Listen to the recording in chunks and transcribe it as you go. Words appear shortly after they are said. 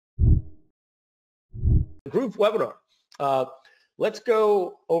Groove webinar. Let's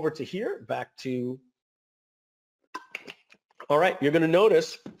go over to here, back to, all right, you're going to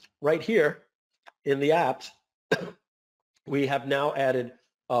notice right here in the apps, we have now added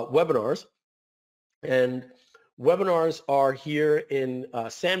webinars, and webinars are here in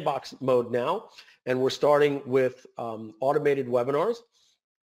Sandbox mode now, and we're starting with automated webinars.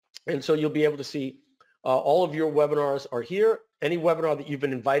 And so you'll be able to see all of your webinars are here. Any webinar that you've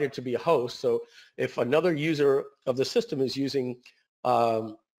been invited to be a host. So if another user of the system is using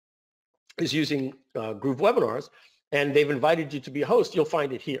GrooveWebinars and they've invited you to be a host, you'll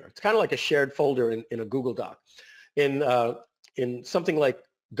find it here. It's kind of like a shared folder in a Google Doc. In something like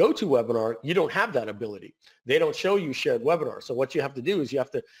GoToWebinar, you don't have that ability. They don't show you shared webinars. So what you have to do is you have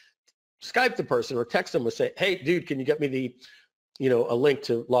to Skype the person or text them and say, hey, dude, can you get me the, a link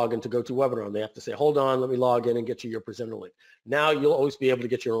to log into GoToWebinar? And they have to say, hold on, let me log in and get you your presenter link. Now you'll always be able to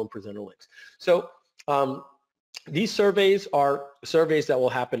get your own presenter links. So these surveys are surveys that will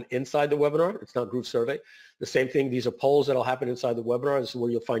happen inside the webinar. It's not Groove Survey. The same thing, these are polls that will happen inside the webinar. This is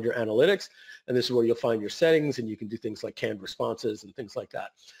where you'll find your analytics, and this is where you'll find your settings, and you can do things like canned responses and things like that.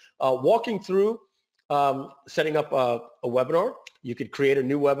 Walking through setting up a webinar, you could create a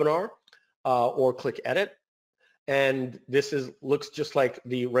new webinar or click edit, and this looks just like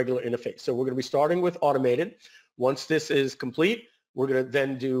the regular interface. So we're going to be starting with automated. Once this is complete, we're going to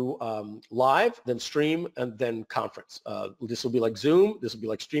then do live, then stream, and then conference. This will be like Zoom. This will be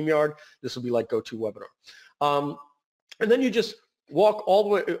like StreamYard. This will be like GoToWebinar. And then you just walk all the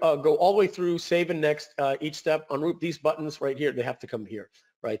way, go all the way through, save and next each step. Unroot these buttons right here. They have to come here,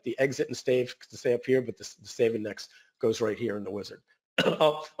 right? The exit and save to stay up here, but the save and next goes right here in the wizard.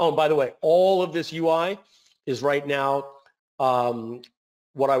 Oh, and by the way, all of this UI is right now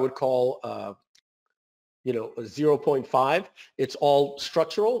what I would call a 0.5. It's all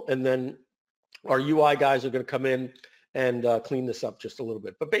structural, and then our UI guys are going to come in and clean this up just a little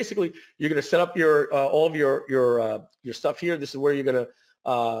bit. But basically, you're going to set up your all of your stuff here. This is where you're going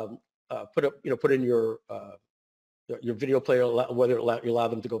to put in your video player, whether you allow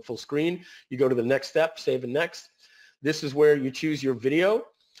them to go full screen. You go to the next step, save and next. This is where you choose your video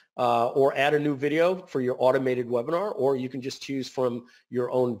or add a new video for your automated webinar, or you can just choose from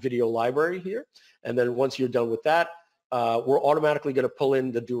your own video library here. And then once you're done with that, we're automatically going to pull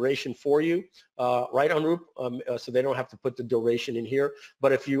in the duration for you, right, Unroot, so they don't have to put the duration in here.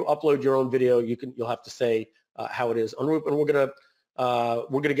 But if you upload your own video, you'll have to say how it is, Unroot, and we're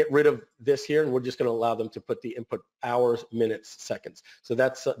gonna get rid of this here, and we're just going to allow them to put the input hours, minutes, seconds. So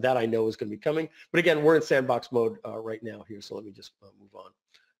that I know is going to be coming. But again, we're in Sandbox mode right now here, so let me just move on.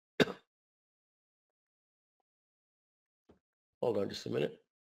 Hold on just a minute.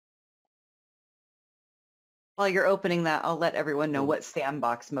 While you're opening that, I'll let everyone know what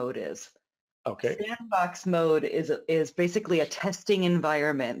Sandbox Mode is. Okay. Sandbox Mode is basically a testing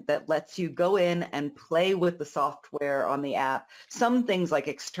environment that lets you go in and play with the software on the app. Some things like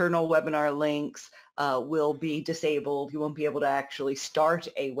external webinar links will be disabled. You won't be able to actually start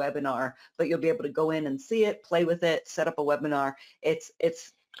a webinar, but you'll be able to go in and see it, play with it, set up a webinar. It's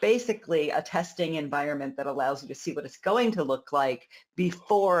basically a testing environment that allows you to see what it's going to look like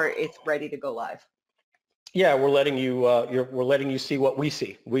before it's ready to go live. Yeah, we're letting you we're letting you see what we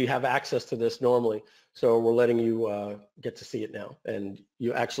see. We have access to this normally, so we're letting you get to see it now, and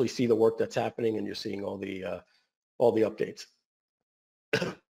you actually see the work that's happening, and you're seeing all the updates.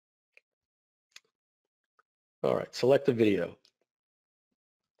 All right, select the video.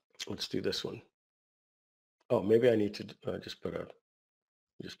 Let's do this one. Oh, maybe I need to just put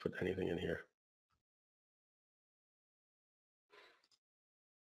anything in here.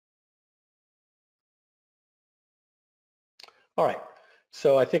 All right,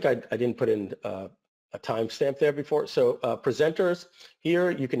 so I think I didn't put in a timestamp there before. So presenters,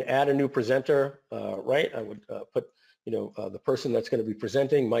 here you can add a new presenter, right? I would put, the person that's going to be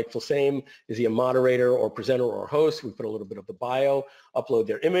presenting, Mike Filsaime. Is he a moderator or presenter or host? We put a little bit of the bio, upload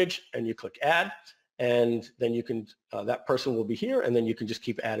their image, and you click add. And then you can, that person will be here, and then you can just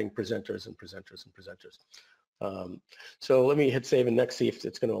keep adding presenters and presenters and presenters. So let me hit save and next, see if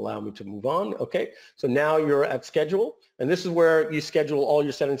it's going to allow me to move on. Okay, so now you're at schedule, and this is where you schedule all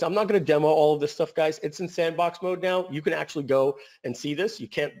your settings. I'm not going to demo all of this stuff, guys. It's in Sandbox mode now. You can actually go and see this. You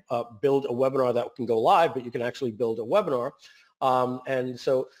can't build a webinar that can go live, but you can actually build a webinar. And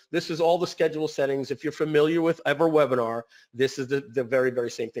so this is all the schedule settings. If you're familiar with EverWebinar, this is the very,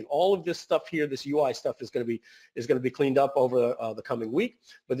 very same thing. All of this stuff here, this UI stuff is going to be cleaned up over the coming week.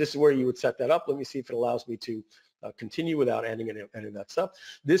 But this is where you would set that up. Let me see if it allows me to continue without adding any of that stuff.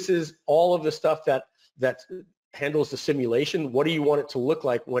 This is all of the stuff that handles the simulation. What do you want it to look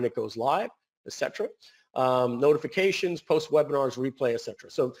like when it goes live, etc. notifications, post webinars, replay, etc.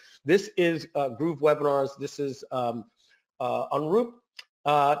 So this is GrooveWebinars. This is Anurup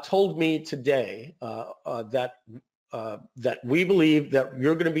told me today that we believe that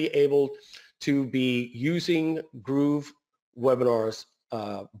you're going to be able to be using GrooveWebinars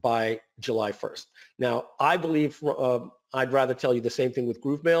by July 1st. Now, I believe I'd rather tell you the same thing with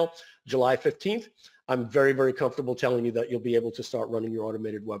GrooveMail, July 15th. I'm very, very comfortable telling you that you'll be able to start running your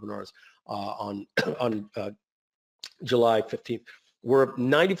automated webinars on July 15th. We're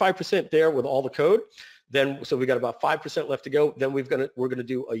 95% there with all the code. Then, so we got about 5% left to go. Then we're gonna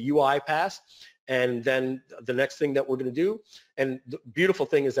do a UI pass, and then the next thing that we're gonna do, and the beautiful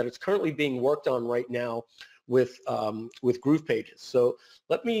thing is that it's currently being worked on right now with Groove Pages. So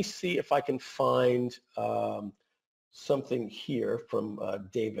let me see if I can find something here from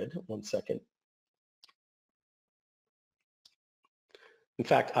David. 1 second. In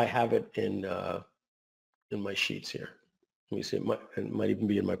fact, I have it in my sheets here. Let me see, it might even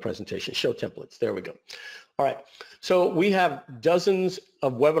be in my presentation. Show templates, there we go. All right, so we have dozens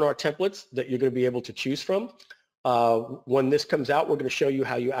of webinar templates that you're going to be able to choose from. When this comes out, we're going to show you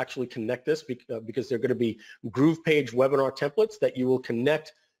how you actually connect this because they're going to be Groove Page webinar templates that you will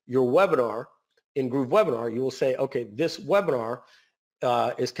connect your webinar in GrooveWebinar. You will say, okay, this webinar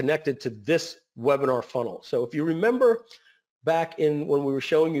is connected to this webinar funnel. So if you remember back in when we were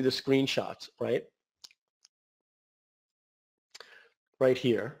showing you the screenshots, right? Right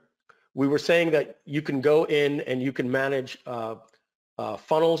here, we were saying that you can go in and you can manage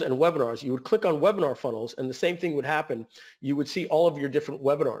funnels and webinars. You would click on webinar funnels and the same thing would happen. You would see all of your different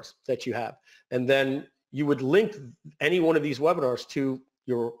webinars that you have, and then you would link any one of these webinars to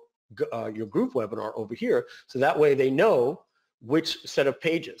your Groove webinar over here, so that way they know which set of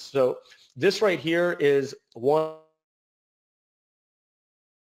pages. So this right here is one.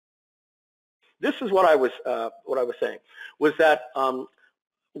 This is what I was saying, was that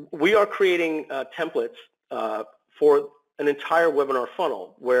we are creating templates for an entire webinar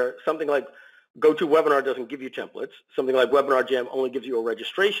funnel, where something like GoToWebinar doesn't give you templates. Something like Webinar Jam only gives you a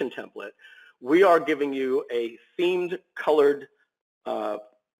registration template. We are giving you a themed, colored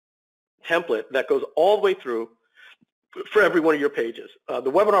template that goes all the way through for every one of your pages.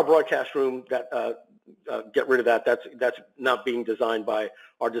 The webinar broadcast room, get rid of that. That's not being designed by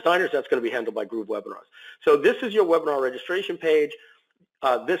our designers. That's going to be handled by GrooveWebinars. So this is your webinar registration page.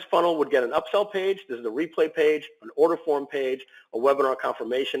 This funnel would get an upsell page. This is a replay page, an order form page, a webinar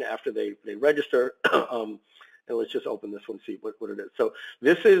confirmation after they register. And let's just open this one, see what it is. So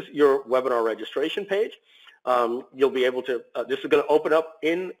this is your webinar registration page. You'll be able to, this is going to open up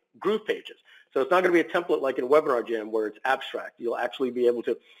in Groove Pages. So it's not going to be a template like in Webinar Jam where it's abstract. You'll actually be able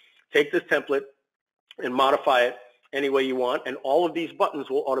to take this template and modify it any way you want, and all of these buttons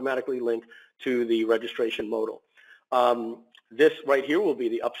will automatically link to the registration modal. This right here will be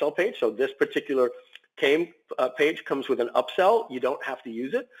the upsell page. So this particular page comes with an upsell. You don't have to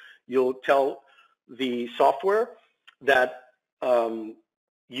use it. You'll tell the software that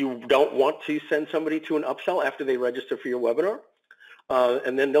you don't want to send somebody to an upsell after they register for your webinar.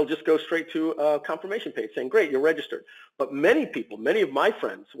 And then they'll just go straight to a confirmation page saying, great, you're registered. But many people, many of my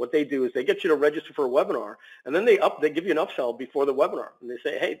friends, what they do is they get you to register for a webinar, and then they give you an upsell before the webinar. And they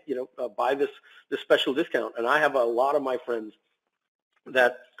say, hey, buy this special discount. And I have a lot of my friends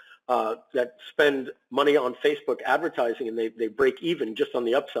that spend money on Facebook advertising, and they break even just on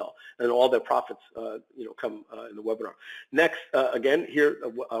the upsell, and all their profits come in the webinar. Next, again, here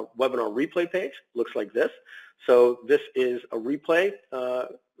a webinar replay page looks like this. So this is a replay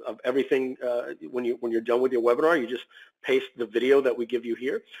of everything. When you're done with your webinar, you just paste the video that we give you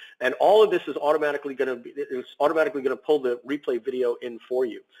here, and all of this is automatically going to pull the replay video in for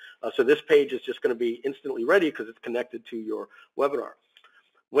you. So this page is just going to be instantly ready because it's connected to your webinar.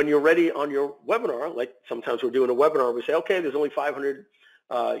 When you're ready on your webinar, like sometimes we're doing a webinar, we say, okay, there's only 500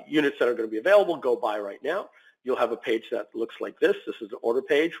 units that are going to be available, go buy right now. You'll have a page that looks like this. This is the order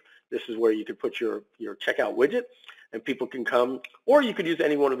page. This is where you could put your checkout widget, and people can come, or you could use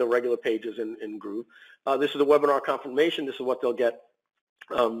any one of the regular pages in Groove. This is the webinar confirmation. This is what they'll get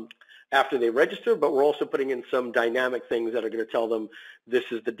after they register, but we're also putting in some dynamic things that are going to tell them this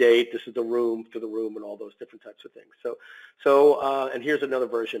is the date, this is the room, to the room, and all those different types of things. And here's another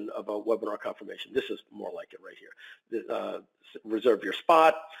version of a webinar confirmation. This is more like it right here. Reserve your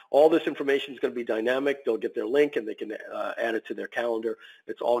spot. All this information is going to be dynamic. They'll get their link and they can add it to their calendar.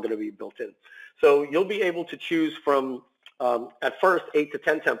 It's all going to be built in. So you'll be able to choose from at first 8 to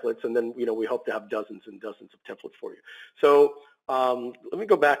 10 templates, and then we hope to have dozens and dozens of templates for you. So let me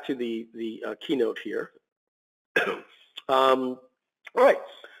go back to the keynote here. All right.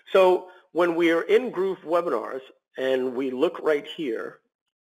 So when we are in GrooveWebinars and we look right here,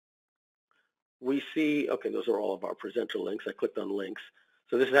 we see, okay, those are all of our presenter links. I clicked on links.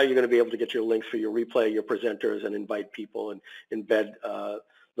 So this is how you're going to be able to get your links for your replay, your presenters, and invite people and embed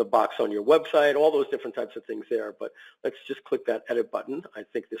the box on your website, all those different types of things there. But let's just click that edit button. I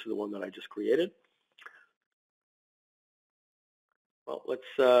think this is the one that I just created. Well, let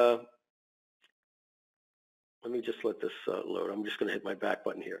me just let this load. I'm just going to hit my back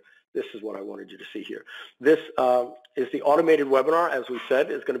button here. This is what I wanted you to see here. This is the automated webinar, as we said,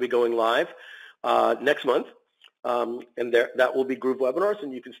 is going to be going live next month. And that will be GrooveWebinars,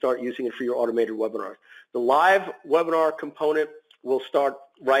 and you can start using it for your automated webinars. The live webinar component will start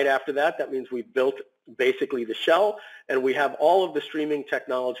right after that. That means we've built basically the shell, and we have all of the streaming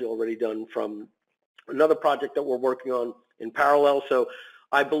technology already done from another project that we're working on in parallel. So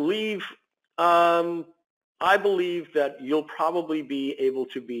I believe that you'll probably be able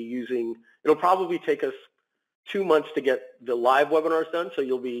to be using, it'll probably take us 2 months to get the live webinars done. So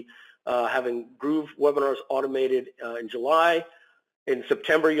you'll be having GrooveWebinars automated in July. In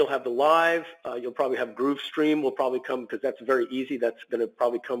September, you'll have the live. You'll probably have GrooveStream will probably come, because that's very easy. That's going to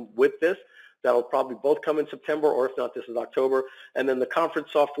probably come with this. That'll probably both come in September, or if not, this is October. And then the conference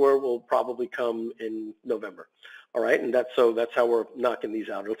software will probably come in November. All right, and that's how we're knocking these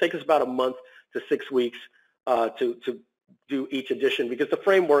out. It'll take us about a month to 6 weeks to do each edition, because the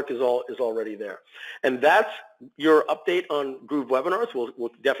framework is already there. And that's your update on GrooveWebinars.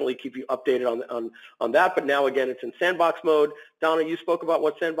 We'll definitely keep you updated on that. But now again, it's in Sandbox mode. Donna, you spoke about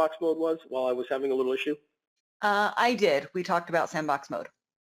what Sandbox mode was while I was having a little issue. I did. We talked about Sandbox mode.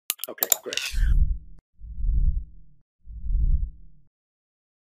 Okay, great.